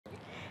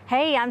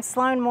Hey, I'm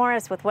Sloan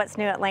Morris with What's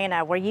New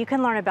Atlanta, where you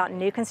can learn about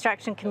new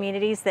construction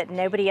communities that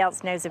nobody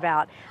else knows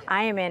about.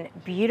 I am in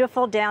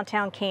beautiful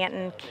downtown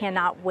Canton.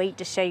 Cannot wait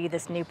to show you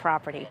this new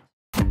property.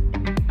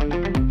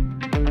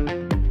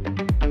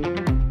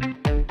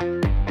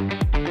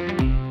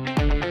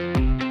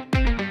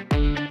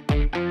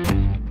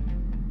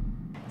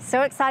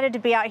 So excited to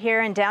be out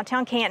here in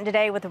downtown Canton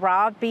today with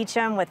Rob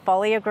Beecham with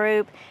Folia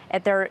Group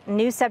at their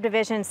new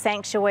subdivision,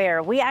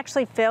 Sanctuaire. We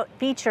actually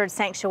featured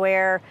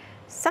Sanctuaire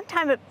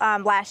sometime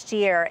last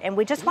year, and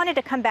we just wanted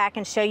to come back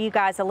and show you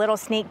guys a little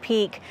sneak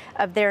peek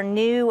of their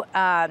new,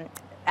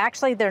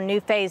 actually their new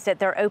phase that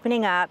they're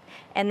opening up,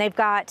 and they've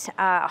got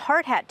a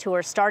hard hat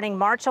tour starting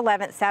March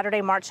 11th,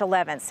 Saturday, March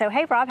 11th. So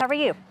hey Rob, how are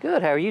you?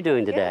 Good, how are you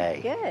doing today?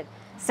 Good.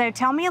 So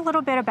tell me a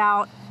little bit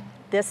about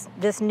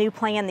this new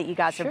plan that you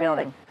guys are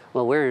building.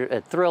 Well, we're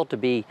thrilled to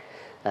be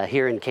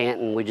here in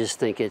Canton. We just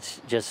think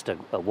it's just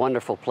a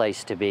wonderful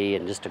place to be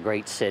and just a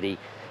great city,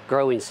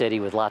 growing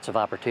city with lots of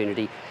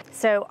opportunity.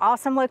 So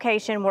awesome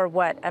location. We're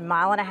what, a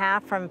mile and a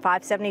half from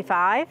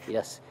 575?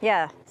 Yes.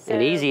 Yeah. So,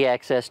 and easy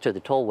access to the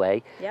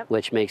tollway, yep,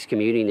 which makes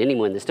commuting,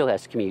 anyone that still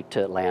has to commute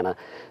to Atlanta,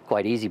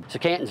 quite easy. So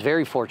Canton's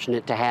very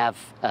fortunate to have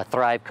a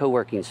Thrive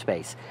co-working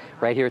space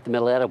right here at the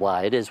middle of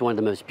Etowah. It is one of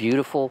the most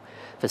beautiful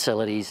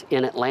facilities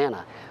in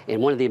Atlanta. And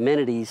one of the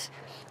amenities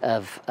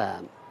of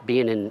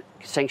being in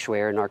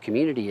Sanctuaire in our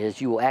community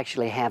is you will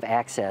actually have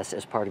access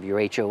as part of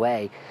your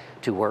HOA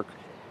to work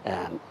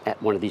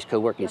at one of these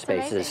co-working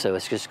spaces. Amazing. So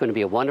it's just going to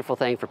be a wonderful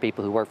thing for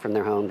people who work from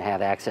their home to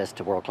have access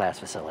to world-class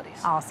facilities.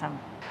 Awesome.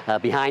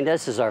 Behind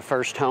us is our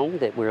first home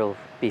that we'll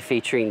be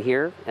featuring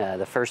here,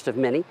 the first of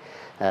many.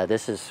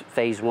 This is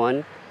phase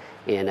one,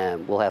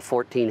 and we'll have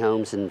 14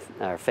 homes in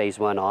our phase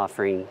one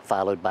offering,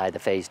 followed by the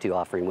phase two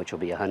offering, which will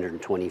be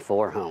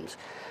 124 homes.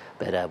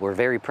 But we're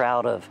very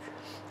proud of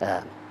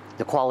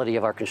the quality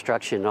of our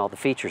construction and all the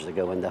features that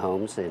go into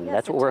homes, and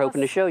that's what we're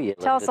hoping to show you.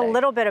 Tell us a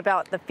little bit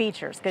about the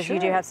features, because Sure.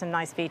 you do have some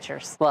nice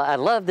features. Well, I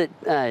love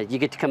that you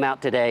get to come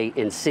out today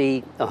and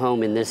see a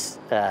home in this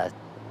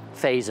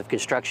phase of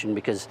construction,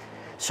 because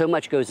so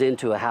much goes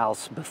into a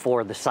house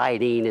before the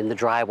siding and the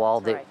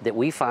drywall that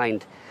we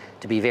find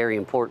to be very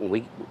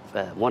important.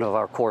 One of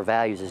our core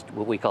values is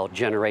what we call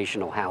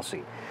generational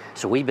housing.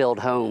 So we build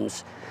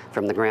homes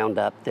from the ground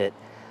up that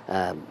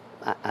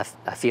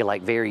I feel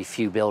like very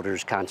few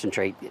builders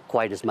concentrate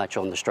quite as much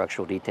on the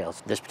structural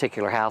details. This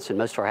particular house, and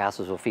most of our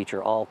houses, will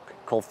feature all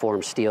cold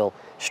form steel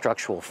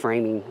structural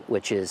framing,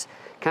 which is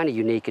kind of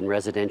unique in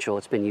residential.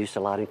 It's been used a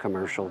lot in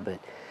commercial, but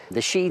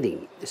the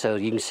sheathing. So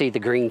you can see the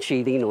green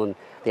sheathing on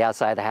the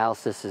outside of the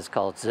house. This is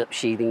called zip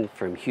sheathing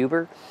from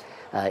Huber.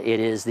 It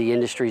is the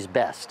industry's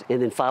best.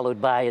 And then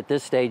followed by, at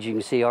this stage, you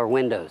can see our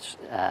windows.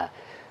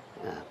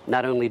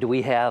 Not only do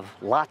we have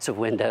lots of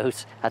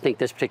windows, I think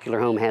this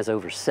particular home has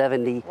over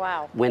 70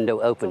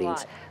 window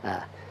openings.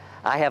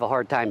 I have a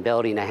hard time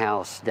building a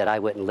house that I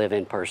wouldn't live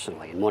in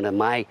personally. And one of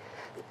my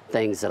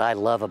things that I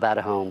love about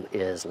a home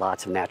is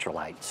lots of natural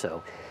light.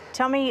 So,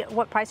 tell me,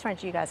 what price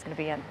range are you guys going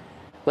to be in?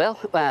 Well,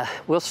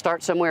 we'll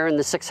start somewhere in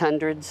the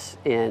 600s,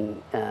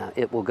 and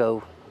it will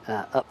go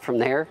up from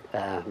there.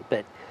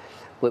 But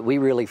what we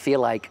really feel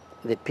like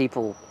that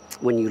people,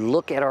 when you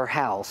look at our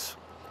house,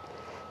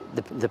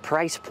 the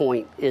price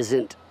point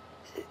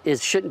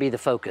shouldn't be the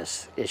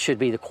focus. It should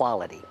be the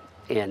quality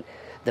and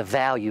the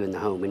value in the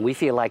home. And we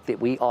feel like that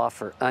we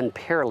offer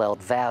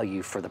unparalleled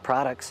value for the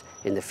products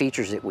and the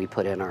features that we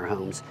put in our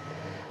homes.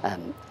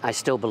 I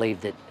still believe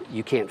that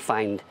you can't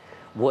find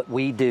what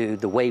we do,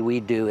 the way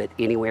we do it,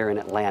 anywhere in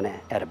Atlanta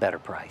at a better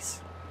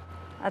price.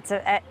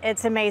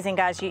 It's amazing,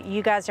 guys.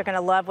 You guys are going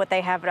to love what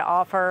they have to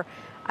offer.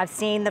 I've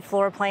seen the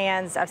floor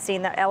plans, I've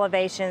seen the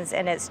elevations,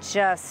 and it's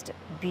just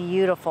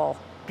beautiful.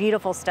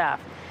 Beautiful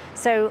stuff.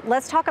 So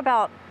let's talk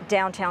about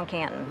downtown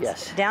Canton.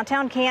 Yes.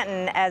 Downtown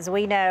Canton, as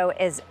we know,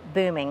 is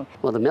booming.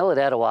 Well, the mill at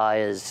Etowah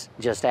is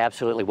just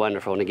absolutely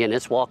wonderful. And again,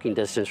 it's walking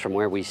distance from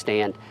where we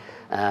stand.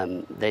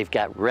 They've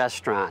got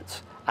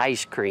restaurants,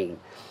 ice cream.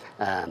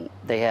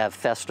 They have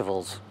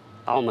festivals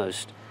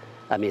almost,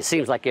 I mean, it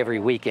seems like every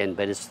weekend,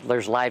 but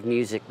there's live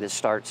music that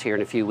starts here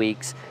in a few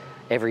weeks.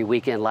 Every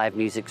weekend, live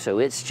music. So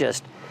it's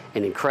just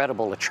an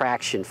incredible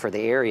attraction for the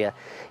area.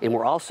 And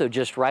we're also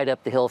just right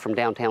up the hill from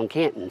downtown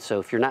Canton. So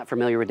if you're not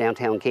familiar with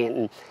downtown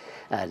Canton,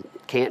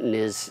 Canton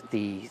is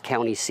the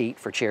county seat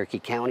for Cherokee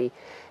County.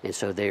 And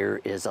so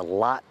there is a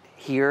lot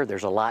here,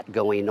 there's a lot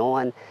going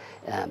on,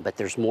 but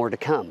there's more to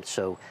come.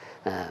 So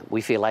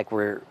we feel like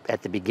we're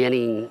at the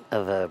beginning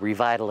of a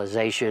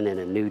revitalization and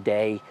a new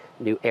day,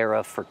 new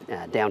era for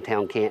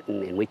downtown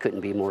Canton, and we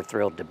couldn't be more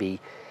thrilled to be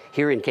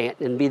here in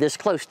Canton and be this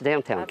close to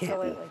downtown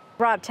Canton.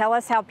 Rob, tell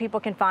us how people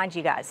can find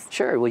you guys.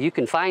 Sure. Well, you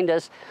can find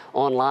us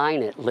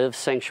online at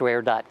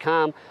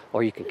livesanctuaire.com,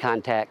 or you can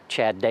contact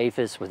Chad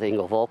Davis with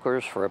Engel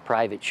Völkers for a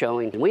private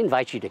showing. And we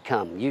invite you to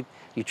come. You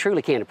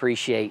truly can't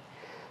appreciate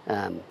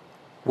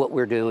what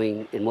we're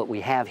doing and what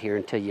we have here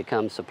until you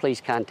come. So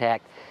please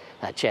contact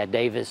Chad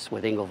Davis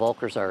with Engel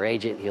Völkers, our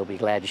agent. He'll be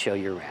glad to show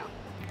you around.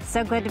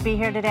 so good to be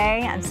here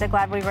today. I'm so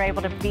glad we were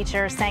able to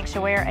feature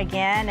Sanctuaire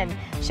again and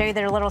show you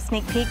their little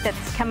sneak peek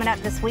that's coming up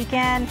this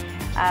weekend.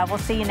 We'll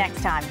see you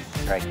next time.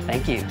 Great,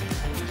 thank you.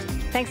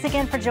 Thanks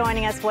again for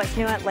joining us, What's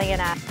New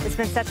Atlanta. It's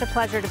been such a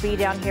pleasure to be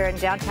down here in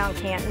downtown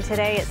Canton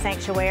today at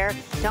Sanctuaire.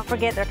 Don't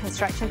forget their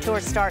construction tour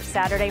starts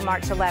Saturday,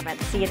 March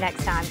 11th. See you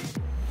next time.